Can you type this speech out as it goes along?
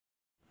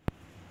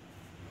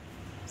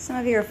Some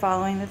of you are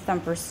following the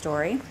Thumper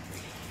story.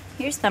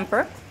 Here's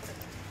Thumper.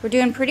 We're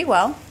doing pretty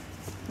well.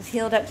 He's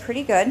healed up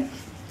pretty good.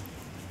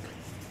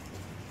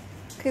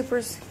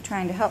 Cooper's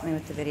trying to help me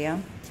with the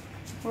video.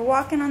 We're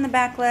walking on the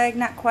back leg,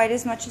 not quite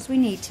as much as we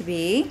need to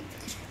be,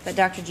 but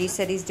Dr. G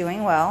said he's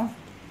doing well.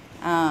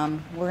 We're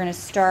going to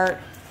start,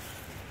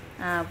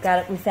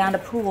 we found a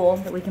pool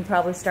that we can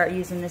probably start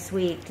using this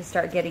week to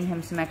start getting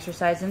him some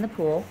exercise in the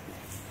pool.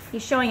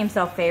 He's showing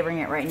himself favoring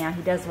it right now.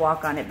 He does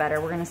walk on it better.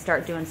 We're going to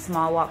start doing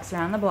small walks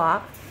around the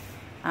block.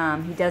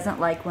 He doesn't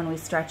like when we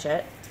stretch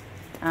it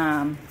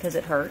because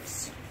it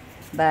hurts,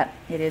 but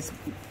it is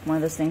one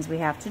of those things we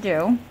have to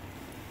do.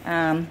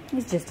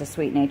 He's just a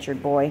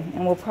sweet-natured boy,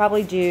 and we'll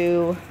probably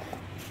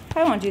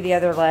won't do the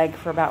other leg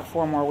for about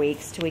 4 more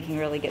weeks till we can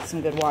really get some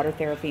good water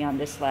therapy on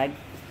this leg.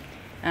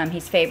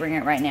 He's favoring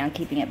it right now and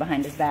keeping it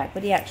behind his back,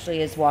 but he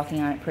actually is walking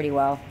on it pretty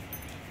well.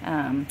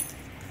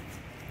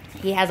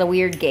 He has a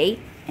weird gait,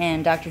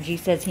 and Dr. G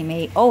says he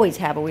may always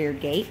have a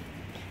weird gait,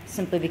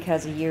 simply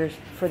because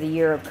for the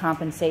year of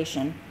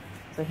compensation.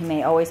 So he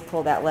may always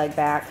pull that leg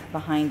back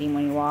behind him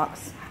when he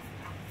walks.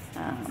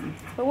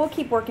 But we'll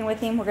keep working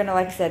with him. We're going to,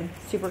 like I said,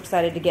 super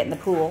excited to get in the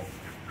pool.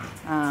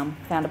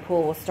 Found a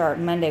pool. We'll start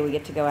Monday. We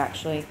get to go,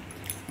 actually,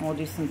 and we'll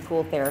do some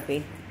pool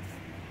therapy.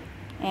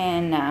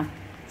 And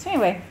so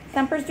anyway,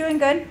 Thumper's doing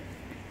good.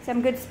 He's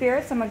having good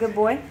spirits. I'm a good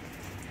boy.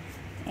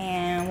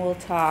 And we'll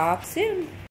talk soon.